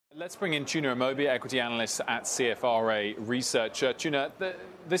Let's bring in Tuna Amobi, equity analyst at CFRA Research. Tuna,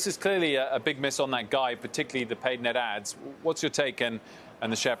 this is clearly a big miss on that guide, particularly the paid net ads. What's your take and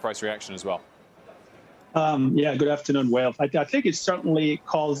the share price reaction as well? Yeah, good afternoon, Will. I think it certainly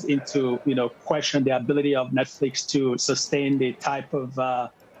calls into question the ability of Netflix to sustain the type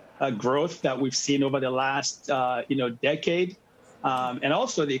of growth that we've seen over the last decade, and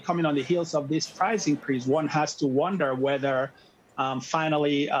also coming on the heels of this price increase. One has to wonder whether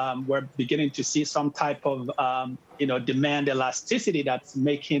finally we're beginning to see some type of demand elasticity that's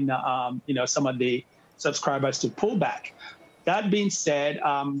making some of the subscribers to pull back. That being said,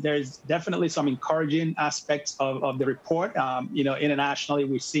 there's definitely some encouraging aspects of the report. Internationally,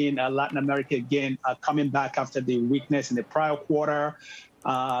 we've seen Latin America again coming back after the weakness in the prior quarter.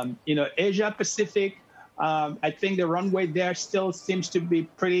 Asia Pacific, I think the runway there still seems to be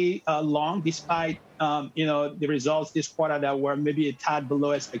pretty long, despite the results this quarter that were maybe a tad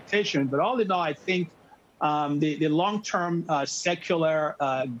below expectation. But all in all, I think the long-term secular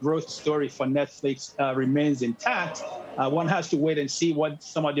growth story for Netflix remains intact. One has to wait and see what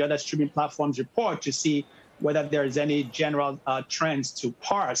some of the other streaming platforms report to see whether there is any general trends to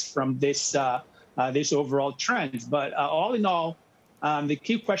parse from this overall trends. But all in all, the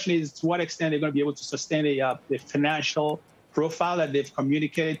key question is to what extent they're going to be able to sustain the financial profile that they've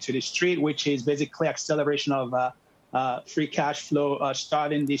communicated to the street, which is basically acceleration of free cash flow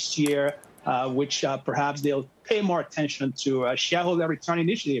starting this year, which perhaps they'll pay more attention to shareholder return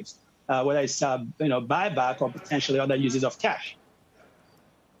initiatives, whether it's buyback or potentially other uses of cash.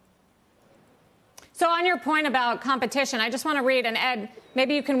 So on your point about competition, I just want to read, and Ed,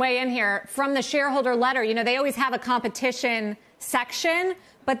 maybe you can weigh in here, from the shareholder letter. They always have a competition section,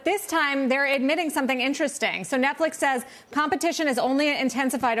 but this time they're admitting something interesting. So Netflix says competition has only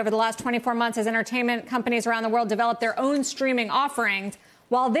intensified over the last 24 months as entertainment companies around the world develop their own streaming offerings.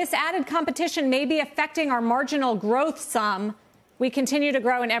 While this added competition may be affecting our marginal growth some, we continue to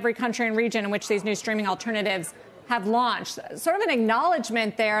grow in every country and region in which these new streaming alternatives have launched. Sort of an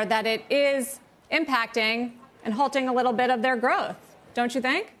acknowledgement there that it is impacting and halting a little bit of their growth, don't you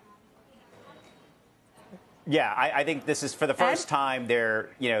think? Yeah, I think this is for the first time they're.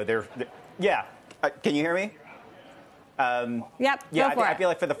 Yeah. Can you hear me? Yep. Yeah, go for it. I feel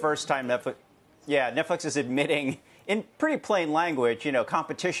like for the first time, Netflix is admitting in pretty plain language,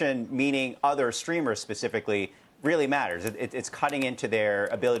 competition, meaning other streamers specifically, really matters. It's cutting into their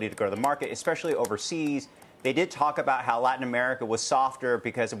ability to grow the market, especially overseas. They did talk about how Latin America was softer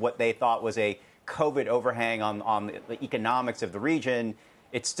because of what they thought was a COVID overhang on the economics of the region.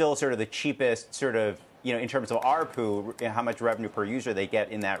 It's still sort of the cheapest sort of, in terms of ARPU, how much revenue per user they get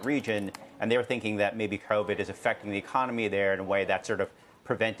in that region. And they're thinking that maybe COVID is affecting the economy there in a way that's sort of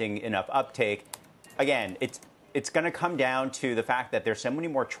preventing enough uptake. Again, it's going to come down to the fact that there's so many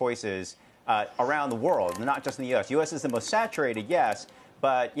more choices around the world, not just in the U.S. U.S. is the most saturated, yes,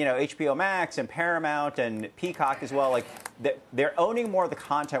 but HBO Max and Paramount and Peacock as well, they're owning more of the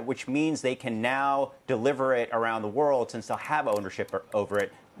content, which means they can now deliver it around the world since they'll have ownership over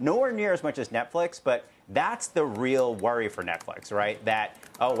it. Nowhere near as much as Netflix, but that's the real worry for Netflix, right? That,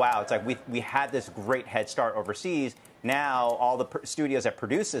 oh, wow, it's like we had this great head start overseas. Now all the studios that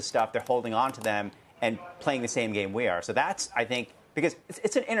produce this stuff, they're holding on to them and playing the same game we are. So that's, I think, because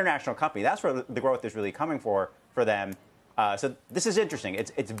it's an international company. That's where the growth is really coming for them. So this is interesting.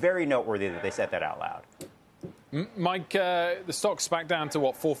 It's very noteworthy that they said that out loud. Mike, the stock's back down to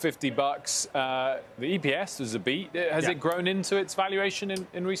what, $450? The EPS was a beat. Has it grown into its valuation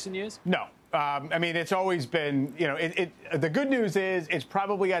in recent years? No. I mean, it's always been, the good news is it's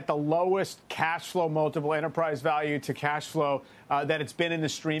probably at the lowest cash flow multiple, enterprise value to cash flow that it's been in the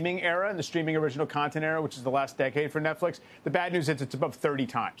streaming era, in the streaming original content era, which is the last decade for Netflix. The bad news is it's above 30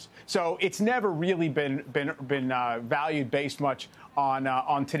 times. So it's never really been valued based much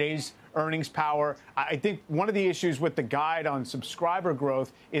on today's earnings power. I think one of the issues with the guide on subscriber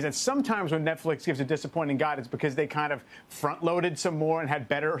growth is that sometimes when Netflix gives a disappointing guide, it's because they kind of front-loaded some more and had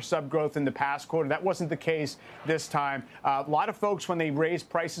better sub growth in the past quarter. That wasn't the case this time. A lot of folks, when they raised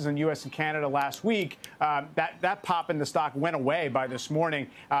prices in U.S. and Canada last week, that pop in the stock went away by this morning.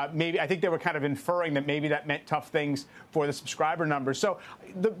 Maybe I think they were kind of inferring that maybe that meant tough things for the subscriber numbers. So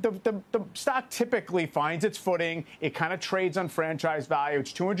the stock typically finds its footing. It kind of trades on franchise value.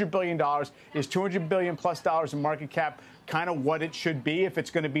 It's $200 billion. Is $200 billion plus in market cap kind of what it should be if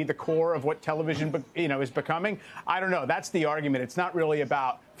it's going to be the core of what television is becoming? I don't know. That's the argument. It's not really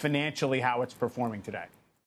about financially how it's performing today.